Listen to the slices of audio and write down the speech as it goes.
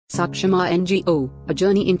Sakshamaa NGO, a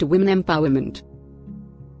journey into women empowerment.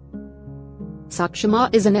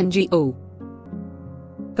 Sakshamaa is an NGO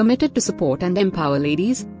committed to support and empower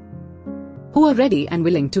ladies who are ready and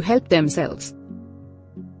willing to help themselves.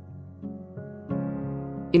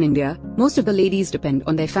 In India, most of the ladies depend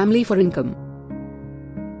on their family for income.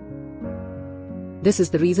 This is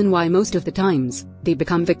the reason why most of the times, they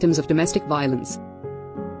become victims of domestic violence.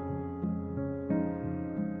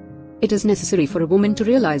 It is necessary for a woman to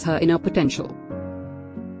realize her inner potential.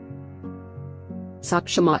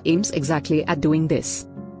 Sakshamaa aims exactly at doing this.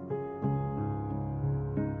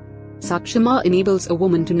 Sakshamaa enables a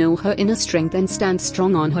woman to know her inner strength and stand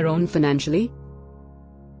strong on her own financially,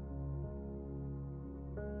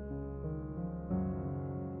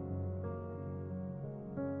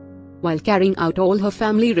 while carrying out all her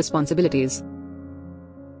family responsibilities.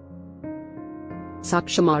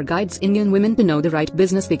 Sakshamaa guides Indian women to know the right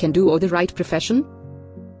business they can do or the right profession,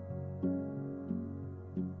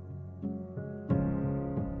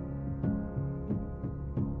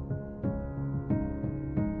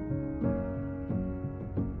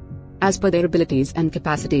 as per their abilities and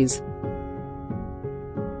capacities.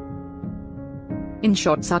 In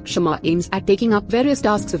short, Sakshamaa aims at taking up various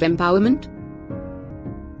tasks of empowerment,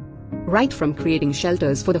 right from creating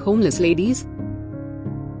shelters for the homeless ladies,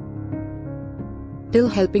 till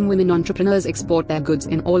helping women entrepreneurs export their goods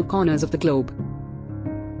in all corners of the globe.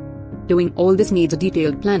 Doing all this needs a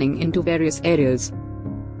detailed planning into various areas.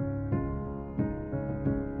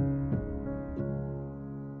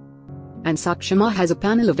 And Sakshamaa has a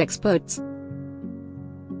panel of experts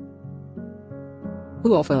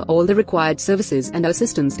who offer all the required services and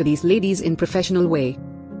assistance to these ladies in professional way,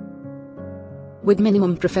 with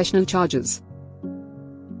minimum professional charges.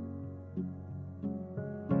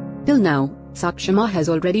 Till now, Sakshamaa has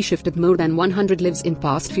already shifted more than 100 lives in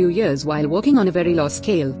past few years while working on a very low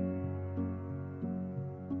scale.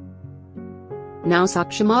 Now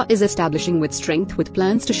Sakshamaa is establishing with strength with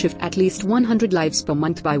plans to shift at least 100 lives per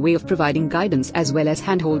month by way of providing guidance as well as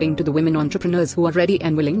hand-holding to the women entrepreneurs who are ready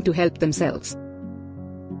and willing to help themselves.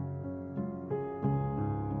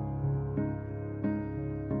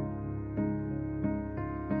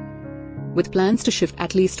 With plans to shift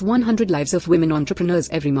at least 100 lives of women entrepreneurs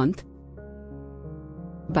every month,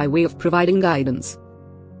 by way of providing guidance,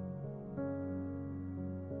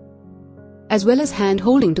 as well as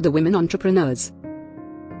hand-holding to the women entrepreneurs,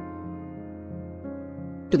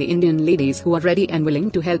 to the Indian ladies who are ready and willing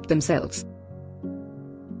to help themselves.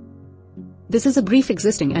 This is a brief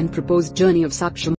existing and proposed journey of Sakshamaa.